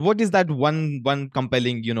What is that one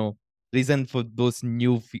compelling, reason for those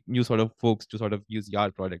new sort of folks to sort of use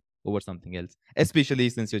your product over something else, especially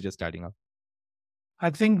since you're just starting up? I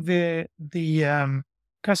think the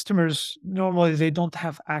customers normally they don't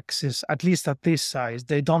have access, at least at this size,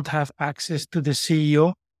 they don't have access to the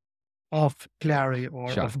CEO of Clary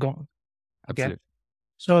or Sure, of Gong. Okay. absolutely.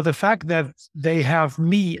 So the fact that they have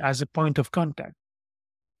me as a point of contact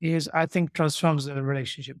is, I think, transforms the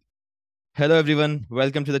relationship. Hello, everyone.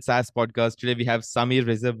 Welcome to the SaaS podcast. Today we have Samir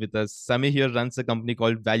Reza with us. Samir here runs a company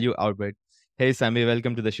called Value Orbit. Hey, Samir,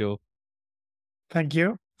 welcome to the show. Thank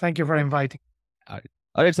you. Thank you for inviting. All right.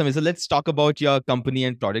 All right, Samir. So let's talk about your company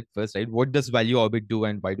and product first, right? What does Value Orbit do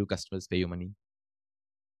and why do customers pay you money?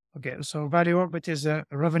 Okay. So Value Orbit is a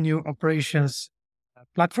revenue operations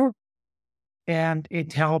platform, and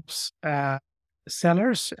it helps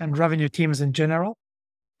sellers and revenue teams in general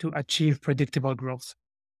to achieve predictable growth.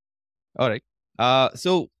 All right.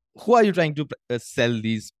 So who are you trying to sell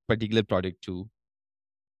these particular product to?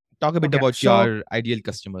 Talk a bit Okay. about So your ideal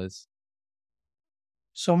customers.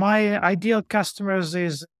 my ideal customers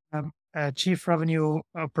is chief revenue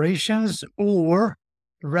operations or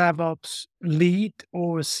RevOps lead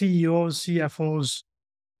or CEOs, CFOs,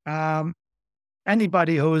 um,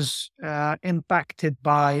 anybody who's impacted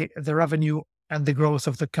by the revenue and the growth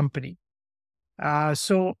of the company.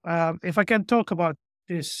 So if I can talk about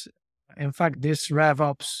this, in fact, this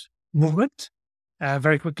RevOps movement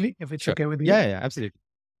very quickly, if it's Sure. okay with you. Yeah, absolutely.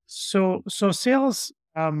 So sales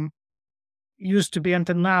used to be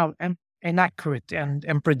until now inaccurate and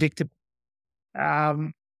unpredictable.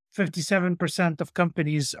 Um, 57% of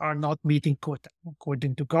companies are not meeting quota,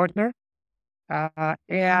 according to Gartner.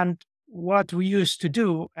 And what we used to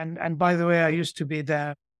do, and by the way, I used to be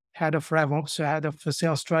the head of RevOps, so head of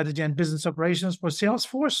sales strategy and business operations for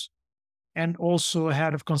Salesforce, and also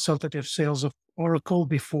head of consultative sales of Oracle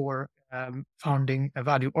before founding a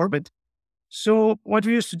Value Orbit. So what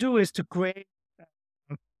we used to do is to create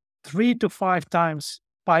 3 to 5 times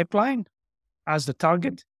pipeline as the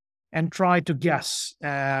target and try to guess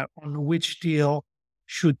on which deal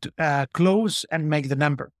should close and make the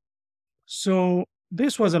number. So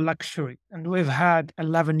this was a luxury, and we've had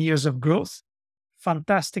 11 years of growth.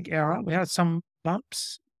 Fantastic era. We had some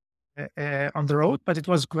bumps on the road, but it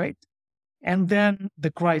was great. And then the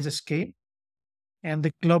crisis came, and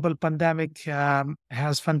the global pandemic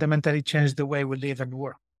has fundamentally changed the way we live and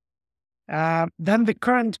work. Then the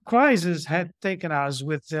current crisis had taken us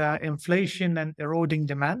with inflation and eroding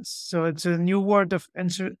demands. So it's a new world of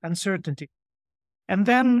uncertainty. And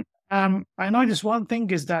then I noticed one thing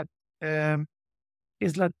um,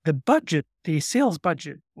 is that the budget, the sales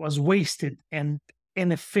budget, was wasted and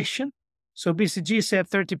inefficient. So BCG said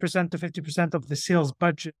 30% to 50% of the sales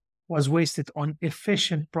budget was wasted on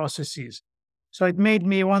efficient processes. So it made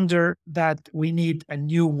me wonder that we need a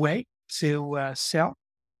new way to sell.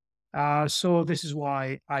 So this is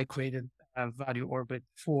why I created a Value Orbit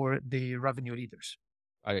for the revenue leaders.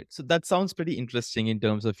 All right. So that sounds pretty interesting in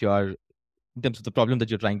terms of the problem that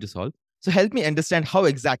you're trying to solve. So help me understand how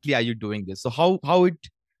exactly are you doing this? So how it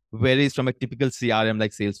varies from a typical CRM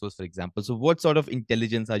like Salesforce, for example. So what sort of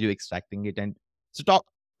intelligence are you extracting it? And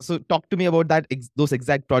so talk to me about those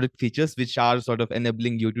exact product features which are sort of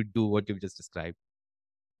enabling you to do what you've just described.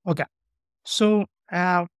 Okay, so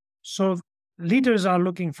so leaders are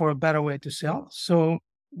looking for a better way to sell. So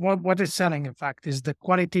what is selling, in fact, is the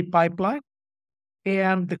quality pipeline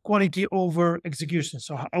and the quality over execution.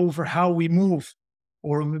 So over how we move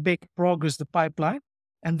or we make progress the pipeline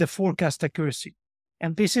and the forecast accuracy.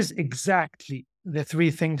 And this is exactly the three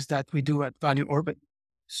things that we do at Value Orbit.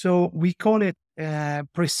 So we call it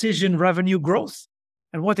precision revenue growth.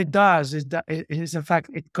 And what it does is that it is, in fact,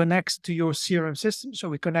 it connects to your CRM system. So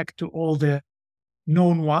we connect to all the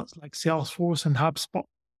known ones like Salesforce and HubSpot.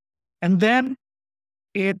 And then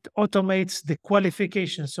it automates the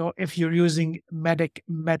qualification. So if you're using Medic,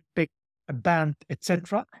 Medpic, Band,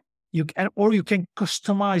 etc., you can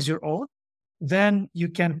customize your own. Then you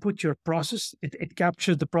can put your process. It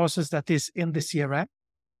captures the process that is in the CRM,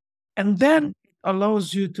 and then it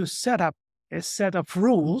allows you to set up a set of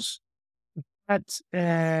rules that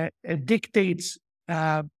dictates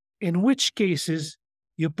in which cases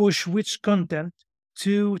you push which content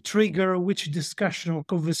to trigger which discussion or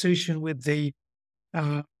conversation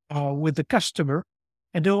uh, with the customer,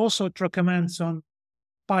 and also it recommends on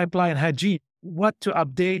pipeline hygiene, what to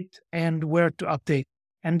update and where to update.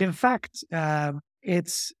 And in fact,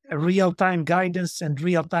 it's a real-time guidance and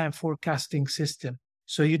real-time forecasting system.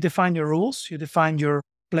 So you define your rules, you define your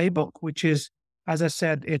playbook, which is, as I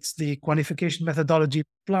said, it's the qualification methodology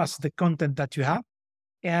plus the content that you have.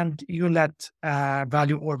 and you let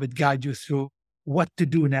Value Orbit guide you through what to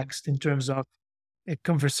do next in terms of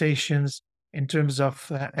conversations, in terms of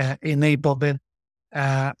enablement,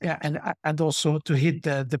 yeah, and also to hit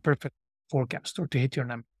the perfect forecast or to hit your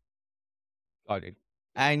number. Got it.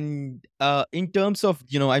 And in terms of,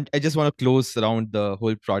 I just want to close around the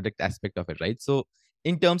whole product aspect of it, right? So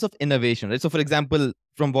in terms of innovation, right? So for example,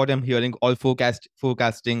 from what I'm hearing, all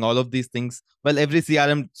forecasting, all of these things, well, every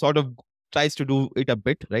CRM sort of tries to do it a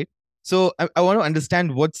bit, right? So I want to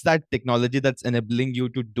understand what's that technology that's enabling you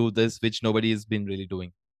to do this, which nobody has been really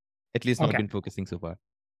doing, at least not Okay. been focusing so far.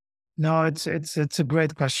 No, it's a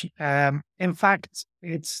great question. In fact,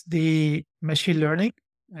 it's the machine learning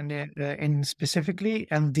and in specifically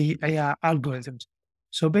and the AI algorithms.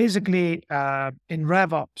 So basically, in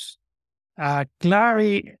RevOps,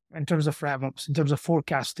 Clary, in terms of RevOps, in terms of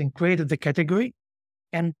forecasting, created the category,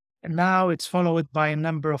 and now it's followed by a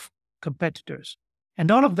number of competitors, and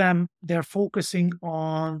all of them they're focusing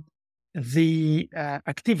on the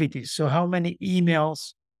activities. So how many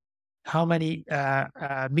emails, how many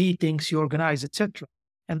meetings you organize, etc.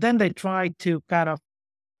 And then they try to kind of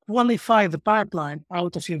qualify the pipeline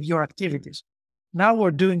out of your activities. Now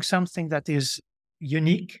we're doing something that is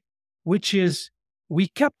unique, which is we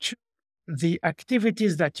capture the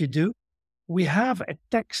activities that you do. We have a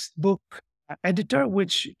textbook editor,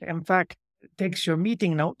 which in fact takes your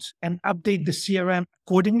meeting notes and update the CRM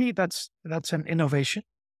accordingly. That's an innovation.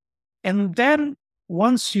 And then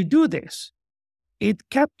once you do this, it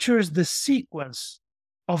captures the sequence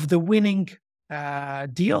of the winning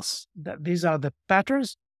deals. That these are the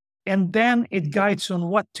patterns, and then it guides on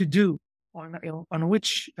what to do, on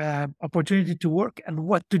which opportunity to work, and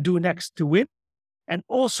what to do next to win, and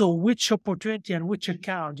also which opportunity and which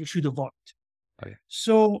account you should avoid. Okay.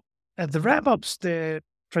 So the RevOps, the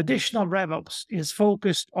traditional RevOps, is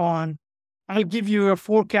focused on I'll give you a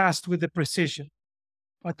forecast with the precision,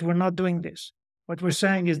 but we're not doing this. What we're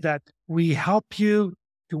saying is that we help you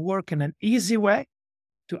to work in an easy way,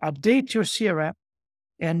 to update your CRM,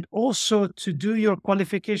 and also to do your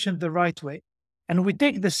qualification the right way. And we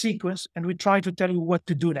take the sequence and we try to tell you what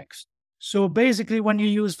to do next. So basically, when you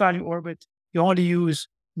use Value Orbit, you only use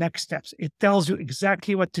next steps. It tells you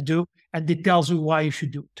exactly what to do, and it tells you why you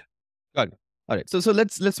should do it. Got it. All right. So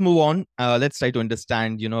let's move on. Let's try to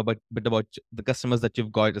understand, about the customers that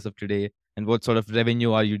you've got as of today, and what sort of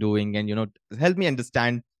revenue are you doing, and help me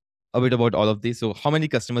understand a bit about all of this. So how many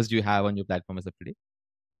customers do you have on your platform as of today?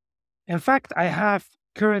 In fact, I have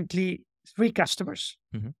currently 3 customers,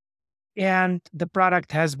 Mhm. and the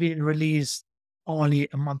product has been released only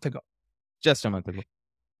a month ago. Just a month ago.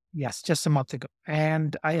 Yes, just a month ago.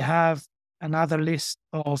 And I have another list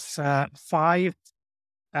of 5,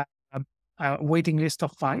 waiting list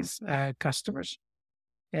of 5 customers.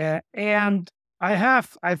 And I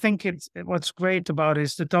think what's great about it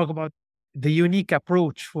is to talk about the unique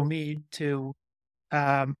approach for me to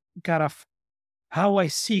kind of how I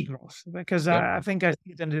see growth, because Yep. I think I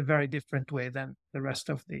see it in a very different way than the rest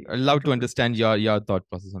of the. I'd love to understand your thought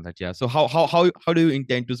process on that. Yeah. So how do you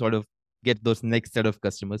intend to sort of get those next set of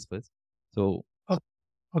customers first? So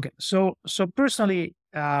Okay, so personally,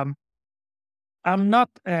 I'm not.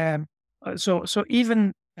 So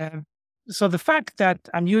even so, the fact that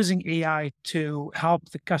I'm using AI to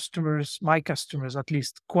help the customers, my customers at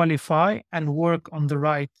least, qualify and work on the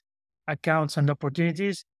right accounts and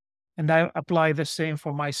opportunities, and I apply the same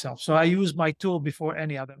for myself. So I use my tool before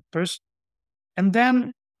any other person. And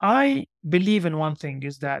then I believe in one thing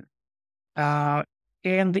is that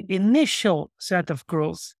in the initial set of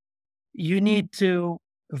growth, you need to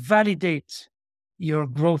validate your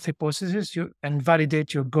growth hypothesis and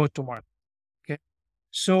validate your go-to-market. Okay.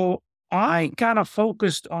 So I kind of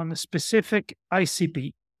focused on a specific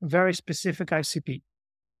ICP, very specific ICP,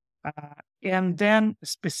 and then a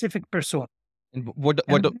specific persona. and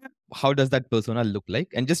And how does that persona look like?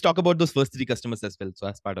 And just talk about those first 3 customers as well. So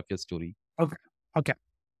as part of your story. okay.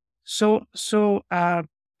 So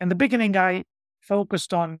in the beginning, I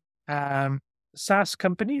focused on SaaS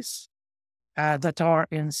companies that are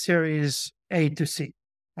in Series A to C.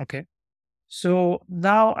 Okay. So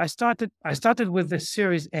now I started with the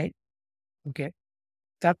Series A. Okay.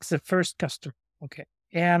 That's the first customer. Okay.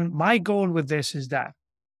 And my goal with this is that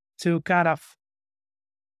to kind of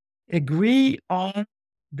agree on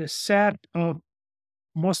the set of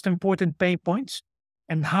most important pain points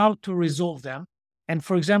and how to resolve them. And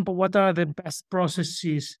for example, what are the best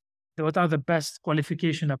processes? What are the best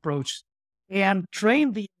qualification approaches? And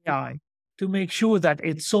train the AI to make sure that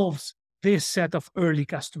it solves this set of early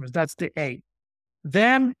customers. That's the A.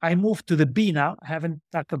 Then I move to the B now. I haven't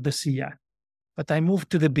tackled the C yet, but I move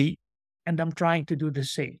to the B. and I'm trying to do the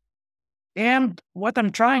same. And what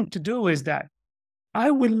I'm trying to do is that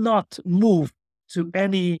I will not move to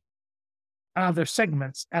any other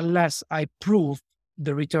segments unless I prove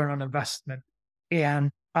the return on investment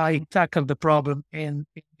and I tackle the problem in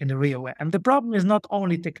a real way. And the problem is not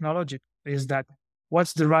only technological, is that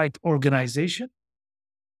what's the right organization,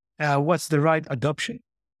 what's the right adoption,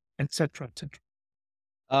 etc.,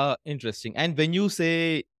 etc. Interesting. And when you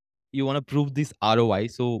say you want to prove this ROI,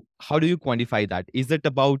 so how do you quantify that? Is it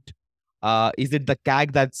about is it the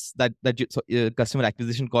CAC that you, so, customer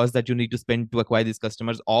acquisition cost that you need to spend to acquire these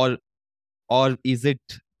customers, or is it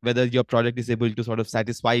whether your product is able to sort of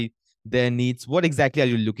satisfy their needs? What exactly are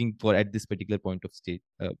you looking for at this particular point of state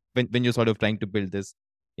when you're sort of trying to build this,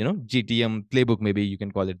 GTM playbook? Maybe you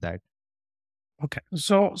can call it that. Okay.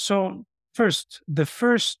 So first, the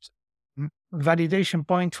first validation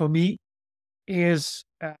point for me is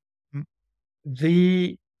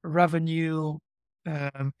the revenue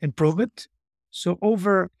improvement. So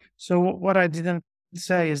what I didn't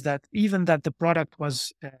say is that even that the product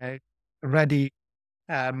was ready,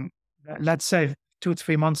 let's say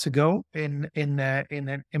 2-3 months ago in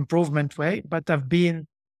an improvement way, but I've been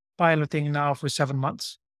piloting now for 7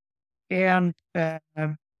 months. And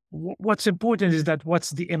what's important is that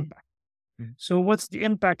what's the impact? So what's the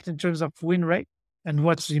impact in terms of win rate, and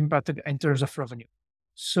what's the impact in terms of revenue?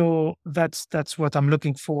 So that's what I'm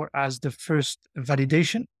looking for as the first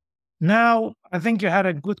validation. Now, I think you had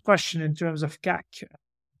a good question in terms of CAC.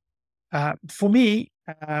 For me,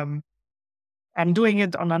 I'm doing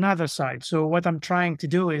it on another side. So what I'm trying to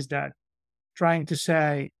do is that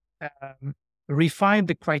refine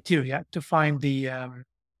the criteria to find the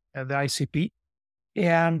ICP,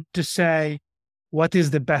 and to say what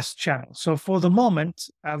is the best channel. So for the moment,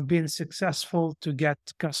 I've been successful to get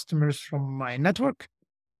customers from my network,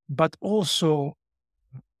 but also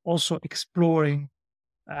exploring.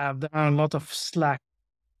 There are a lot of Slack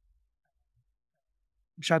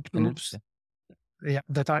chat groups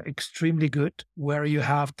that are extremely good, where you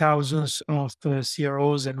have thousands of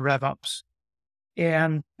CROs and RevOps.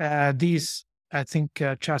 And these, I think,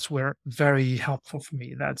 chats were very helpful for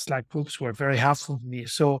me. That Slack groups were very helpful for me.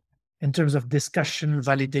 So in terms of discussion,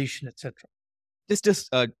 validation, etc. Just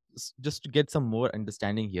to get some more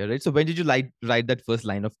understanding here, right? So when did you write that first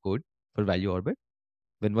line of code for Value Orbit?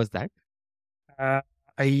 When was that?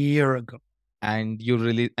 A year ago. And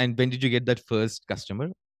when did you get that first customer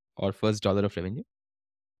or first dollar of revenue?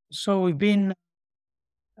 So we've been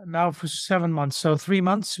now for 7 months. So 3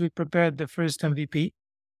 months, we prepared the first MVP,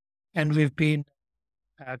 and we've been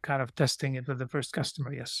kind of testing it with the first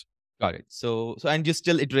customer. Yes. Got it. So and you're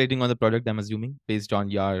still iterating on the product, I'm assuming, based on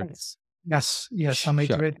your. Yes. I'm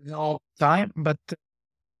iterating all the time, but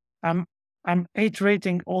I'm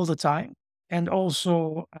iterating all the time. And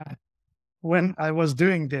also, when I was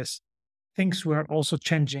doing this, things were also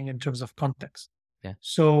changing in terms of context. Yeah.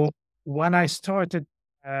 So when I started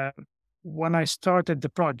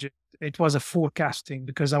the project, it was a forecasting,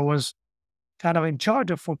 because I was kind of in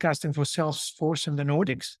charge of forecasting for Salesforce in the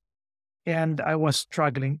Nordics, and I was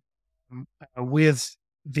struggling with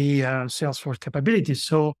the Salesforce capabilities.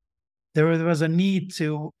 So there was a need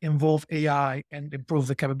to involve AI and improve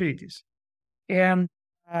the capabilities. And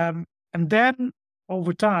then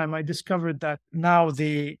over time, I discovered that now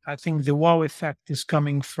I think the wow effect is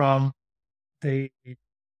coming from the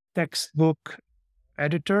textbook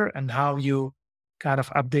editor and how you kind of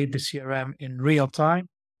update the CRM in real time,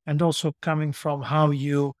 and also coming from how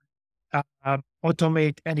you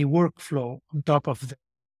automate any workflow on top of the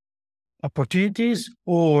opportunities,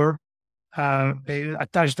 or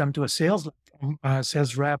attach them to a sales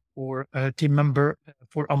rep or a team member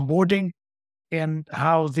for onboarding, and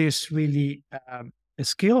how this really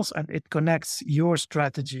scales and it connects your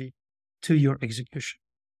strategy to your execution.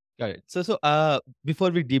 Got it. So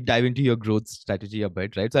before we deep dive into your growth strategy a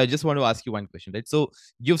bit, right? So I just want to ask you one question, right? So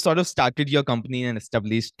you've sort of started your company in an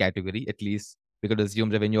established category, at least because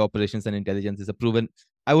assume revenue operations and intelligence is a proven,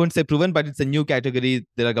 I wouldn't say proven, but it's a new category.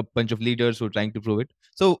 There are a bunch of leaders who are trying to prove it.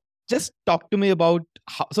 So just talk to me about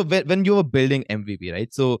when you were building MVP,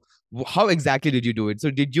 right? So how exactly did you do it? So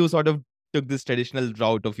did you sort of took this traditional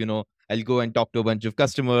route of, I'll go and talk to a bunch of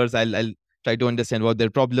customers, I'll try to understand what their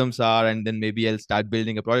problems are, and then maybe I'll start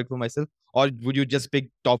building a product for myself? Or would you just pick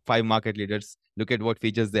top 5 market leaders, look at what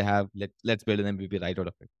features they have, let's build an MVP right out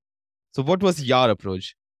of it? So what was your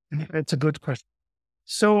approach? It's a good question.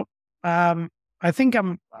 So I think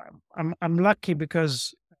I'm lucky,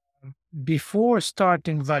 because before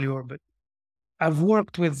starting Value Orbit, I've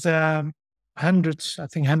worked with hundreds, I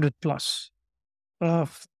think 100 plus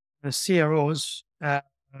of the CROs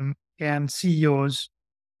and CEOs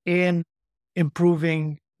in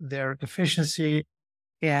improving their efficiency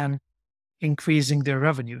and increasing their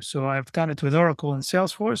revenue. So I've done it with Oracle and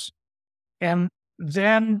Salesforce. And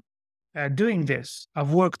then doing this,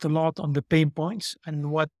 I've worked a lot on the pain points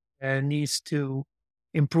and what needs to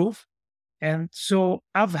improve. And so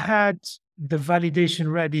I've had the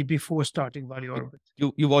validation ready before starting Value Like, Orbit.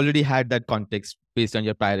 you've already had that context based on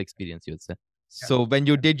your prior experience, you would say. Yeah. So when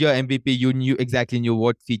you did your MVP, you knew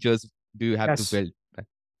what features do you have to Yes. build. Right?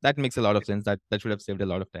 That makes a lot of sense. That should have saved a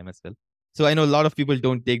lot of time as well. So I know a lot of people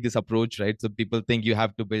don't take this approach, right? So people think you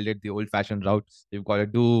have to build it the old-fashioned route. You've got to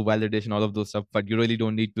do validation, all of those stuff, but you really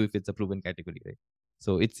don't need to if it's a proven category, right?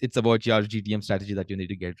 So it's about your GTM strategy that you need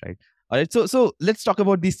to get right. All right. So let's talk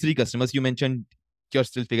about these three customers. You mentioned you're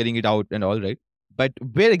still figuring it out and all, right? But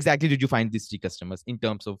where exactly did you find these three customers in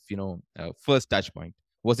terms of first touch point?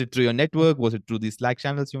 Was it through your network? Was it through the Slack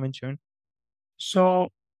channels you mentioned? So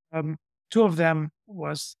two of them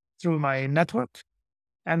was through my network,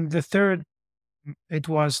 and the third, it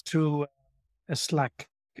was through a Slack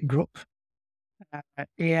group.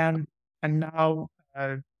 And now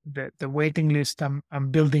the waiting list, I'm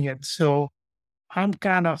building it. So I'm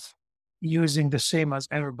kind of using the same as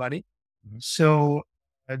everybody. Mhm. So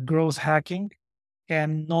growth hacking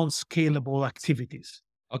and non-scalable activities.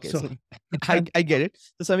 Okay, So so I get it.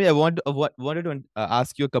 So Sami, I wanted to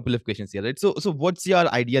ask you a couple of questions here, right? So what's your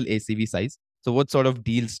ideal ACV size? So what sort of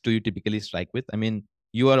deals do you typically strike with? I mean,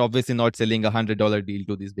 you are obviously not selling $100 deal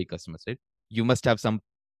to these big customers, right? You must have some.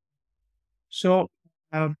 so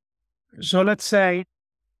um, so let's say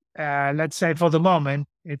for the moment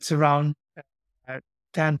it's around uh,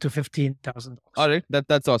 10 to $15,000 All right,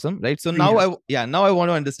 that's awesome, right? So a year. now I want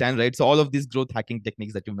to understand, right? So all of these growth hacking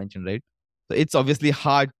techniques that you mentioned, right? So it's obviously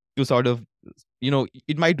hard to sort of,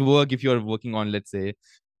 it might work if you're working on, let's say,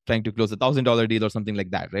 trying to close $1,000 deal or something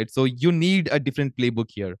like that, right? So you need a different playbook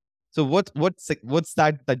here. So what's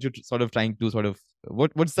that you're sort of trying to sort of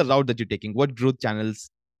what's the route that you're taking? What growth channels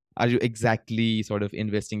are you exactly sort of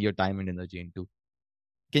investing your time and energy into?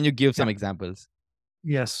 Can you give Yeah. some examples?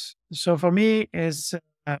 Yes. So for me, it's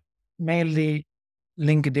mainly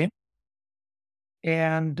LinkedIn,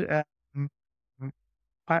 and mm,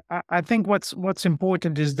 mm, I think what's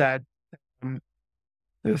important is that um,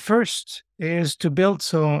 the first is to build.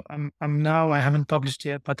 So I'm now, I haven't published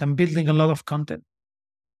yet, but I'm building a lot of content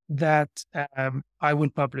that I will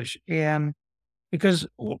publish, and because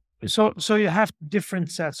so you have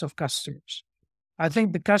different sets of customers. I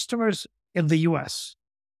think the customers in the US,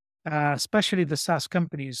 especially the SaaS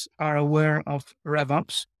companies, are aware of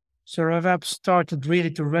RevOps. So RevOps started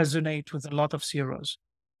really to resonate with a lot of CROs.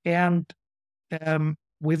 And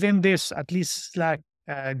within this, at least Slack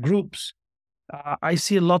groups, I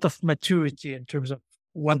see a lot of maturity in terms of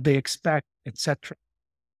what they expect, etc.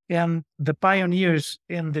 And the pioneers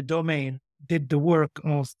in the domain did the work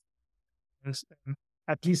of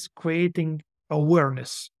at least creating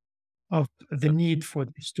awareness of the need for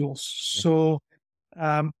these tools.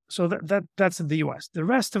 Yeah. So that's in the US. The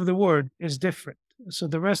rest of the world is different. So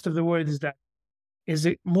the rest of the world is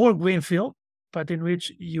it more greenfield, but in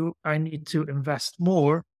which I need to invest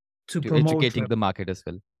more to To promote educating them, the market as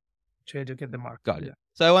well. to educate the market. Got it. Yeah.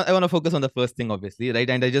 So I want to focus on the first thing, obviously, right?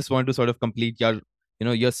 And I just want to sort of complete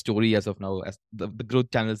your story as of now, as the growth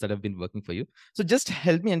channels that have been working for you. So just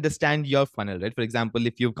help me understand your funnel, right? For example,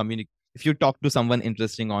 if you talk to someone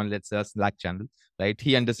interesting on, let's say, a Slack channel, right?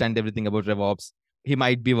 He understands everything about RevOps. He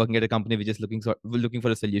might be working at a company which is looking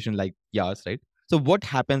for a solution like yours, right? So what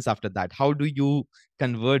happens after that? How do you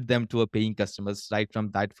convert them to a paying customers right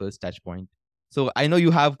from that first touch point? So I know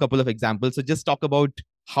you have a couple of examples. So just talk about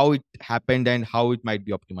how it happened and how it might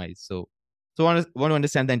be optimized. So want to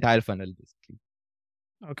understand the entire funnel basically.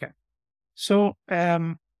 Okay. So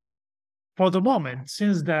for the moment,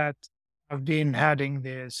 since that I've been heading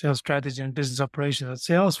the sales strategy and business operations at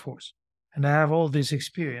Salesforce, and I have all this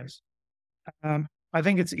experience, I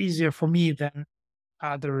think it's easier for me than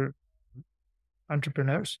other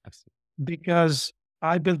entrepreneurs Absolutely. because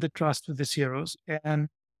I build the trust with the CROs, and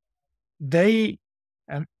they,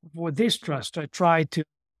 and for this trust, I try to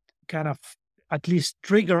kind of at least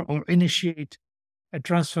trigger or initiate a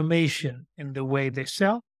transformation in the way they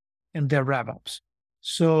sell and their RevOps.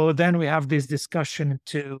 So then we have this discussion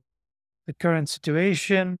into the current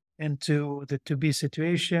situation, into the to be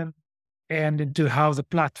situation, and into how the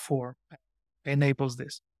platform enables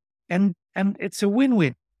this. And it's a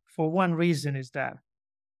win-win for one reason is that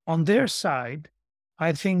on their side,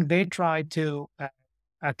 I think they try to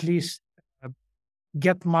at least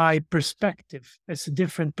get my perspective as a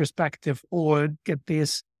different perspective or get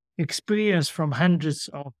this experience from hundreds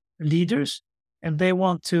of leaders, and they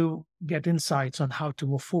want to get insights on how to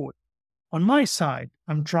move forward. on my side,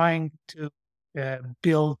 I'm trying to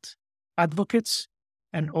build advocates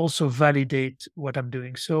and also validate what I'm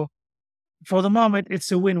doing. So for the moment,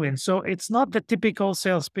 it's a win-win. So it's not the typical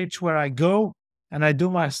sales pitch where I go and I do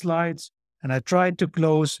my slides and I try to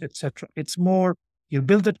close, etc. It's more you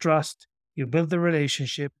build the trust, you build the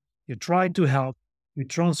relationship, you try to help, you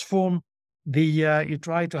transform you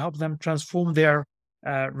try to help them transform their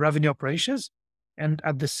revenue operations, and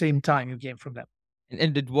at the same time, you gain from them.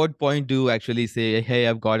 And at what point do you actually say, hey,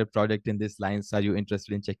 I've got a product in this line, so are you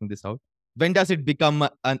interested in checking this out? When does it become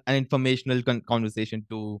an informational conversation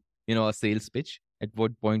to, a sales pitch? At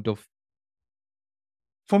what point of...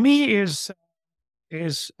 For me, is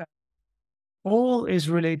all is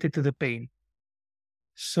related to the pain.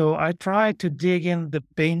 So I try to dig in the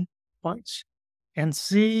pain points and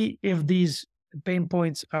see if these pain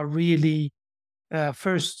points are really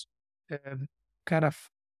first kind of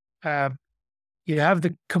you have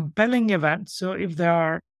the compelling event. So if they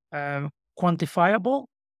are quantifiable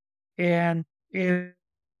and if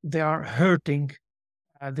they are hurting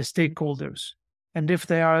the stakeholders and if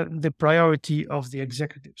they are the priority of the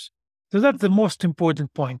executives. So that's the most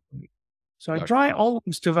important point for me. So I Got it. try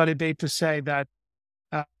always to validate to say that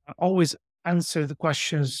always answer the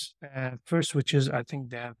questions first, which is I think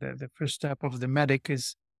the first step of the medic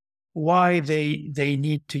is why they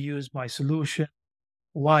need to use my solution,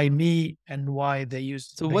 why me, and why So they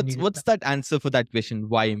need it. what's that answer for that question?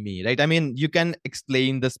 Why me? Right? I mean, you can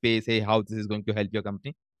explain the space, hey, how this is going to help your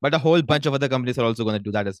company, but a whole bunch of other companies are also going to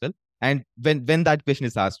do that as well. And when that question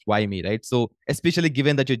is asked, why me? Right? So especially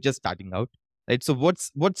given that you're just starting out, right? So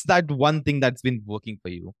what's that one thing that's been working for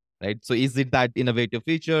you? Right? So is it that innovative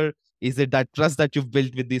feature? Is it that trust that you've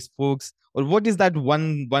built with these folks? Or what is that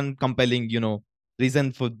one compelling,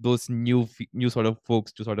 reason for those new sort of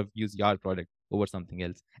folks to sort of use your product over something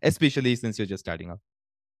else, especially since you're just starting out?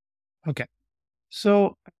 Okay.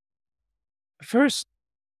 So first,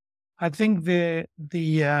 I think the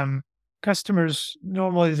customers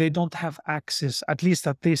normally they don't have access, at least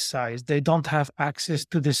at this size, they don't have access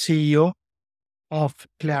to the CEO of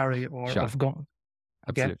Clary or Sure. of Gong.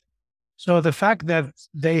 Okay. Absolutely. So the fact that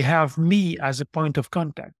they have me as a point of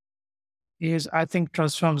contact is, I think,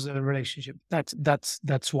 transforms the relationship.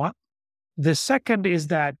 That's one. The second is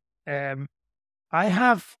that I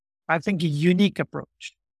have, I think, a unique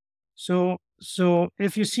approach. So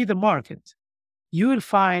if you see the market, you will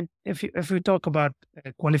find if we talk about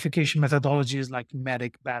qualification methodologies like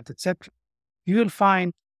MEDDIC, BAT, etc., you will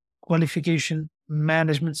find qualification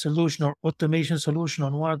management solution or automation solution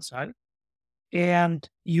on one side, and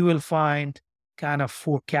you will find kind of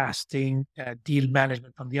forecasting, deal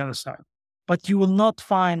management on the other side. But you will not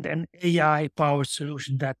find an AI powered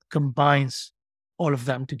solution that combines all of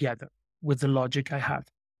them together with the logic I have.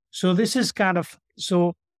 So this is kind of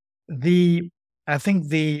I think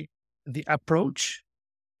the approach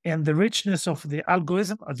and the richness of the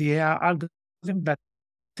algorithm or the AI algorithm that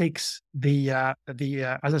takes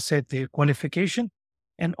as I said, the qualification,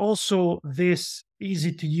 and also this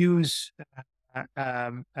easy to use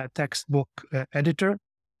textbook editor.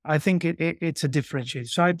 I think it's a differentiator.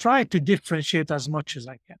 So I try to differentiate as much as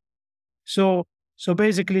I can. So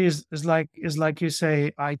basically, is like you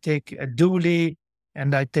say, I take a Dooley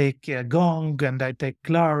and I take a Gong and I take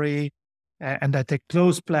Clary and I take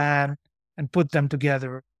Closeplan and put them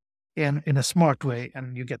together in a smart way,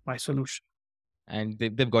 and you get my solution. And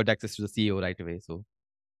they've got access to the CEO right away. So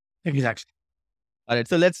Exactly. all right,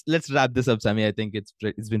 so let's wrap this up, Sami. I think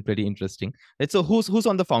it's been pretty interesting. Right, so who's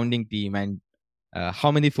on the founding team, and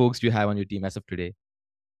how many folks do you have on your team as of today?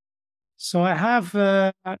 So I have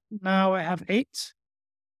now I have 8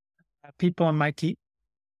 people on my team,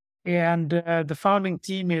 and the founding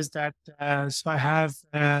team is that so I have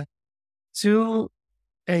 2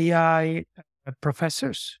 AI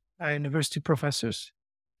professors, university professors.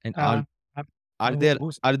 And Uh, are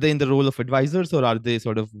who's- they in the role of advisors, or are they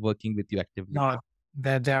sort of working with you actively? no,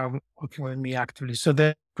 they are working with me actively. So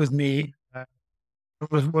they're with me,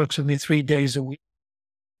 works with me 3 days a week,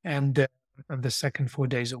 and the second 4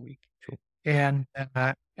 days a week. Sure. And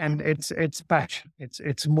it's passion.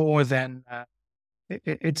 It's more than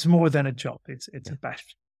it's more than a job. It's a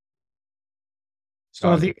passion.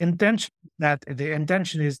 So Got the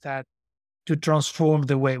intention is that to transform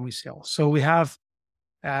the way we sell. So we have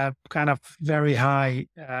kind of very high,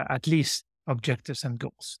 at least objectives and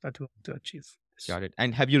goals that we want to achieve. Got it.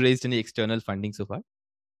 And have you raised any external funding so far?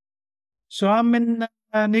 So I'm in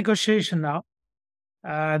negotiation now.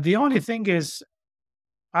 The only thing is,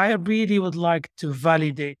 I really would like to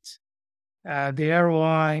validate the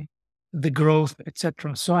ROI, the growth,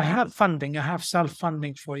 etc. So I have funding. I have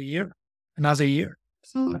self-funding for another year.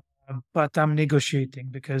 but I'm negotiating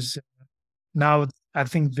because now I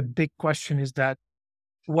think the big question is that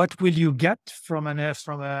what will you get from an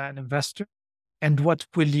investor, and what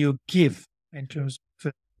will you give in terms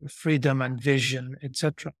of freedom and vision,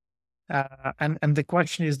 etc. And the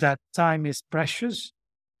question is that time is precious.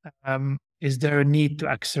 Is there a need to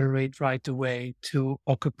accelerate right away to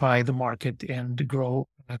occupy the market and grow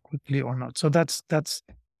quickly or not? So that's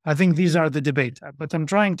I think these are the debate. But I'm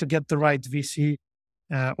trying to get the right VC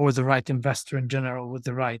or the right investor in general with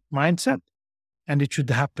the right mindset, and it should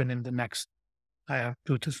happen in the next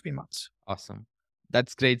 2 to 3 months. Awesome.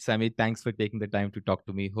 That's great, Sammy. Thanks for taking the time to talk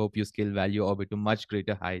to me. Hope you scale value orbit to much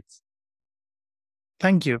greater heights.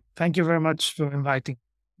 Thank you. Thank you very much for inviting.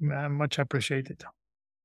 Much appreciated.